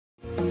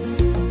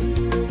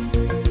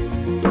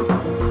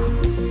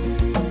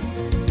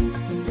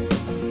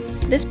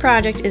This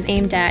project is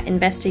aimed at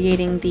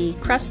investigating the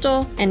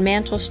crustal and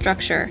mantle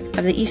structure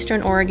of the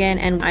eastern Oregon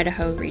and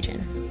Idaho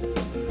region.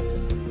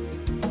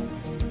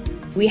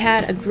 We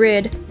had a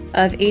grid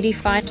of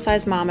 85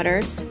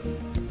 seismometers.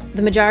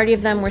 The majority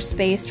of them were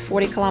spaced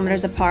 40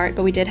 kilometers apart,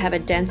 but we did have a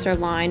denser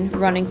line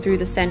running through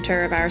the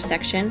center of our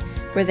section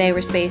where they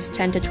were spaced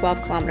 10 to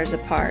 12 kilometers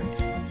apart.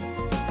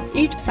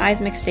 Each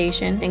seismic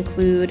station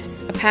includes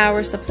a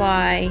power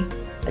supply,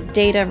 a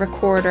data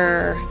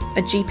recorder,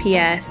 a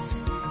GPS,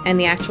 and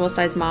the actual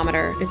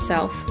seismometer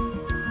itself.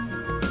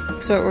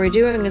 So what we're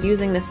doing is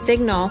using the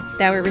signal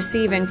that we're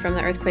receiving from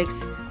the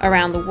earthquakes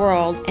around the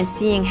world and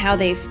seeing how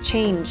they've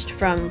changed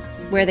from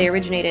where they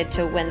originated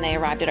to when they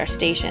arrived at our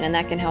station, and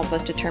that can help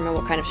us determine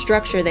what kind of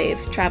structure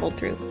they've traveled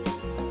through.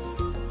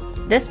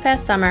 This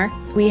past summer,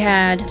 we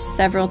had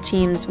several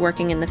teams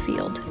working in the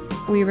field.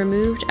 We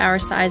removed our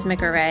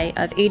seismic array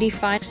of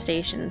 85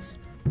 stations.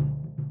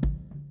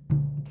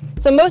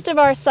 So most of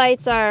our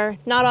sites are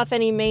not off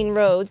any main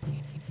roads.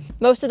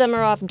 Most of them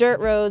are off dirt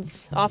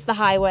roads, off the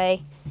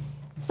highway.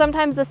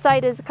 Sometimes the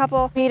site is a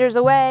couple meters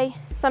away,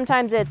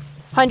 sometimes it's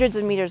hundreds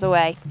of meters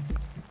away.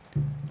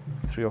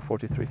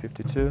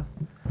 304352.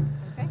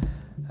 Okay.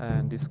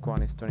 And this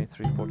one is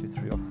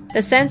 2343.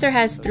 The sensor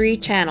has 3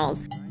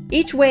 channels.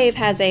 Each wave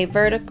has a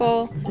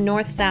vertical,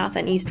 north-south,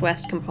 and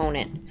east-west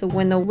component. So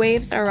when the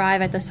waves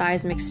arrive at the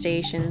seismic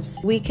stations,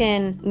 we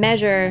can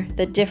measure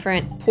the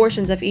different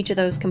portions of each of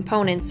those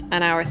components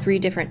on our 3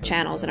 different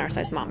channels in our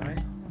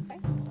seismometer.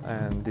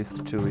 And this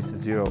 2 is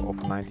 0 of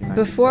 1997.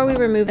 Before we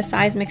remove a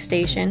seismic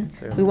station,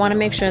 we want to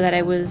make sure that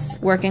it was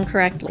working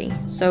correctly.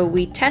 So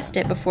we test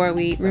it before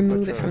we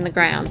remove it from the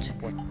ground.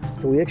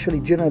 So we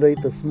actually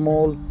generate a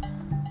small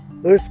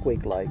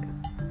earthquake-like,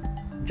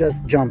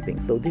 just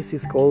jumping. So this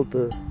is called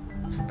a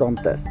storm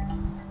test.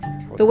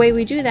 The way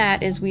we do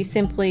that is we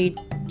simply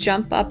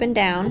jump up and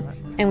down,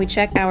 and we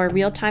check our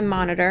real-time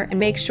monitor and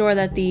make sure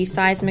that the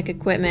seismic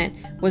equipment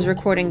was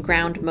recording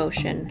ground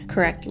motion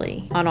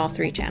correctly on all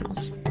 3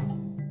 channels.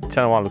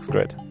 Channel 1 looks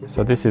great.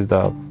 So this is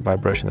the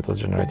vibration that was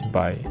generated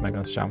by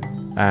Megan's jump.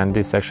 And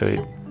this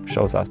actually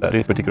shows us that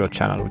this particular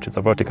channel, which is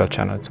a vertical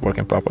channel, is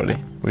working properly.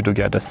 We do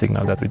get the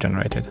signal that we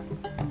generated,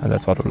 and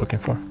that's what we're looking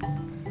for.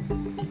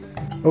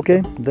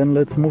 Okay, then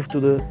let's move to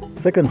the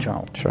second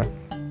channel. Sure.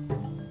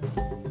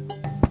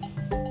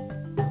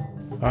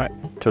 All right,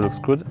 2 looks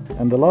good.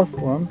 And the last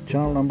one,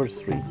 channel number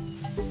 3.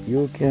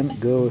 You can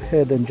go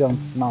ahead and jump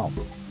now.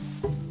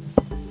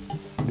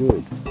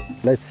 Good.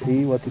 Let's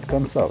see what it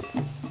comes out.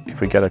 If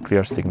we get a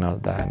clear signal,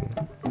 then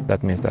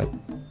that means that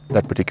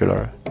that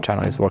particular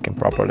channel is working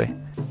properly.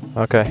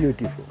 Okay.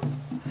 Beautiful.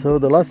 So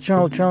the last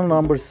channel, channel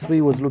number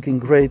 3, was looking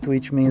great,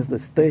 which means the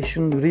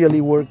station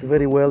really worked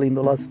very well in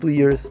the last 2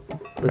 years.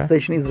 The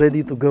station is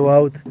ready to go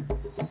out.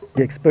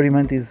 The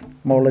experiment is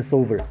more or less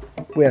over.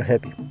 We are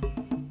happy.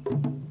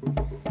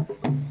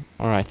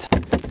 All right.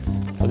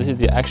 So this is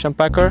the action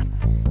packer.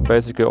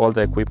 Basically all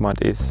the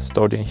equipment is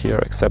stored in here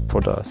except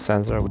for the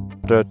sensor.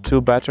 There are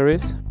 2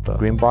 batteries. The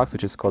green box,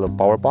 which is called a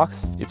power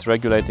box. It's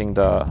regulating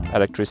the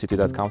electricity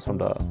that comes from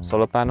the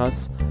solar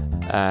panels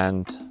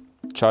and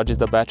charges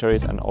the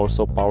batteries and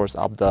also powers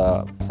up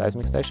the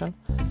seismic station.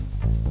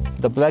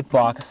 The black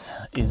box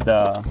is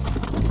the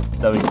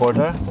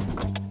recorder.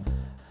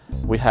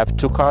 We have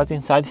 2 cards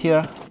inside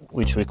here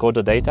which record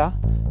the data,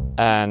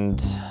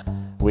 and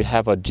we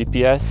have a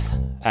GPS,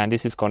 and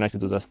this is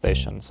connected to the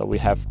station. So we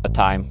have a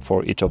time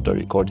for each of the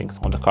recordings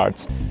on the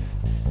cards.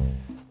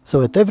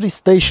 So at every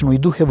station we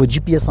do have a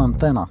GPS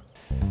antenna,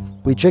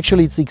 which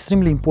actually is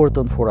extremely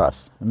important for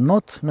us.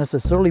 Not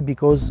necessarily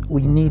because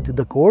we need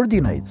the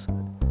coordinates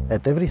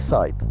at every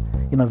site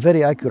in a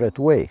very accurate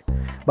way,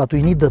 but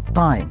we need the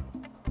time,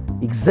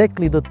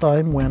 exactly the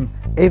time when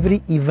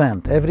every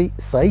event, every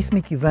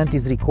seismic event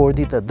is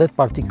recorded at that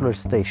particular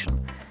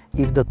station.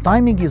 If the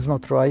timing is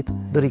not right,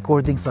 the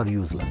recordings are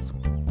useless.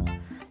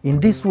 In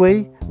this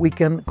way, we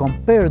can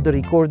compare the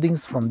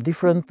recordings from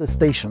different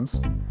stations,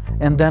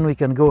 and then we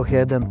can go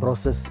ahead and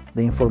process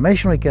the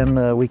information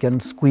we can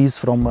squeeze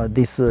from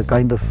this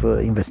kind of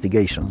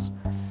investigations.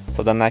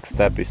 So the next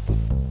step is to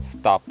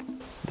stop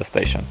the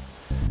station,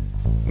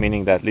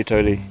 meaning that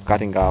literally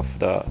cutting off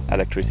the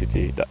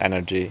electricity, the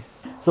energy.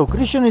 So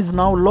Christian is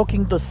now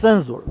locking the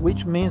sensor,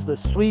 which means the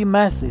 3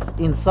 masses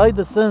inside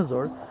the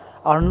sensor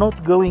are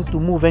not going to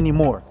move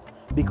anymore,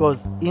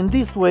 because in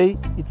this way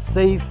it's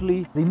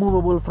safely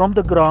removable from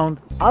the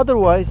ground.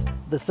 Otherwise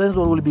the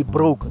sensor will be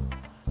broken.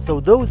 So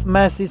those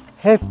masses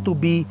have to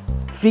be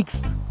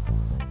fixed,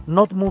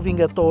 not moving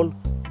at all.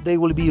 They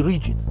will be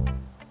rigid.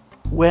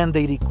 When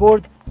they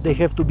record, they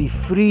have to be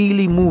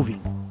freely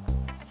moving.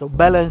 So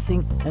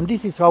balancing, and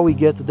this is how we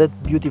get that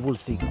beautiful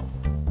signal.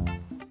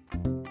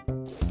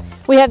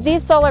 We have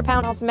these solar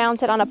panels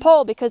mounted on a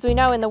pole because we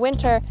know in the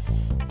winter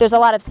there's a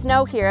lot of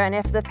snow here, and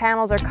if the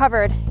panels are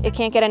covered, it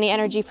can't get any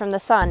energy from the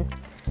sun.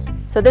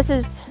 So this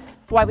is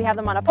why we have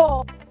them on a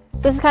pole. So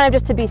this is kind of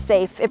just to be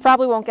safe. It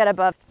probably won't get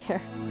above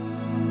here.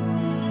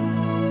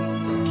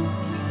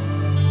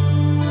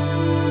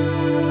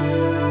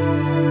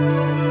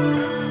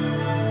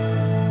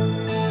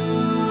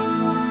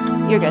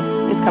 You're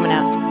good. It's coming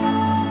out.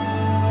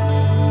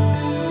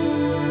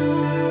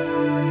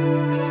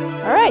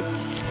 All right.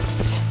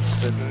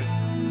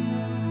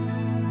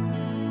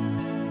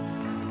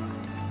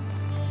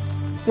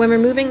 When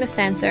removing the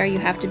sensor, you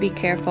have to be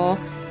careful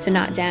to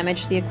not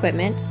damage the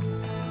equipment.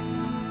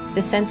 The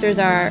sensors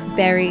are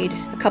buried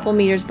a couple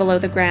meters below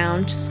the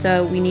ground,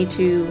 so we need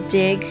to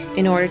dig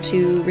in order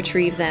to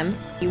retrieve them.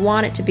 You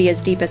want it to be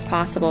as deep as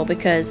possible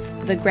because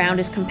the ground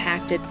is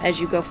compacted as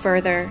you go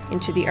further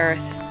into the earth,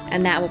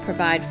 and that will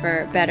provide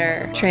for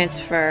better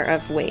transfer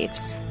of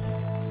waves.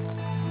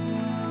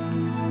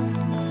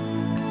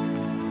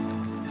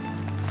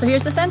 So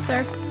here's the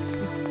sensor.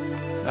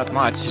 It's not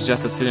much, it's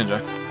just a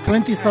cylinder.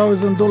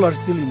 $20,000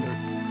 cylinder.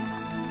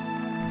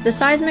 The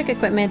seismic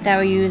equipment that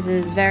we use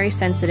is very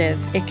sensitive.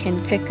 It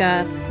can pick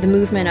up the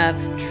movement of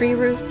tree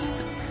roots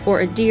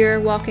or a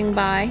deer walking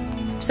by.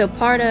 So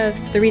part of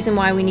the reason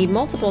why we need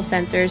multiple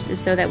sensors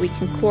is so that we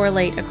can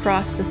correlate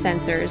across the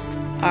sensors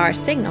our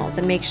signals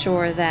and make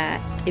sure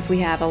that if we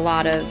have a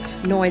lot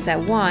of noise at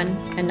one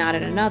and not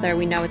at another,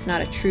 we know it's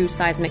not a true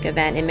seismic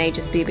event. It may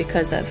just be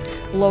because of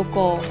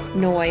local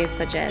noise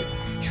such as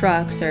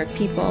trucks or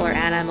people or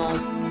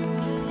animals.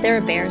 There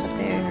are bears up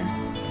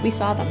there. We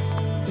saw them.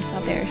 We saw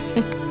bears.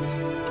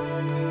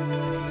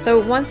 So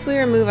once we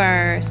remove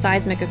our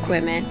seismic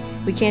equipment,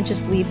 we can't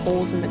just leave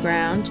holes in the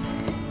ground.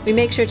 We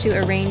make sure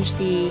to arrange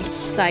the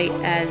site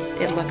as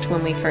it looked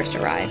when we first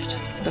arrived,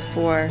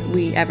 before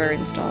we ever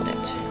installed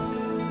it.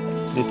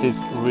 This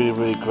is really,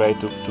 really great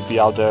to be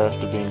out there,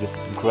 to be in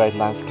this great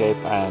landscape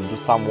and do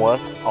some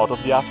work out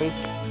of the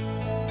office.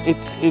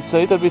 It's a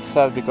little bit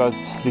sad because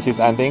this is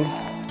ending,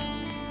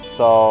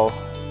 so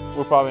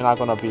we're probably not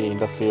going to be in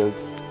the field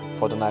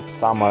for the next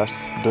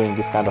summers doing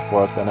this kind of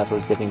work. The network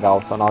is getting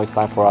out, so now it's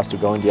time for us to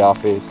go in the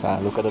office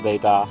and look at the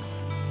data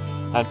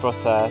and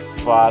process,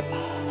 but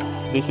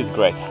this is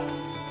great.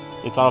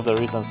 It's one of the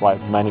reasons why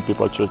many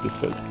people choose this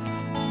field.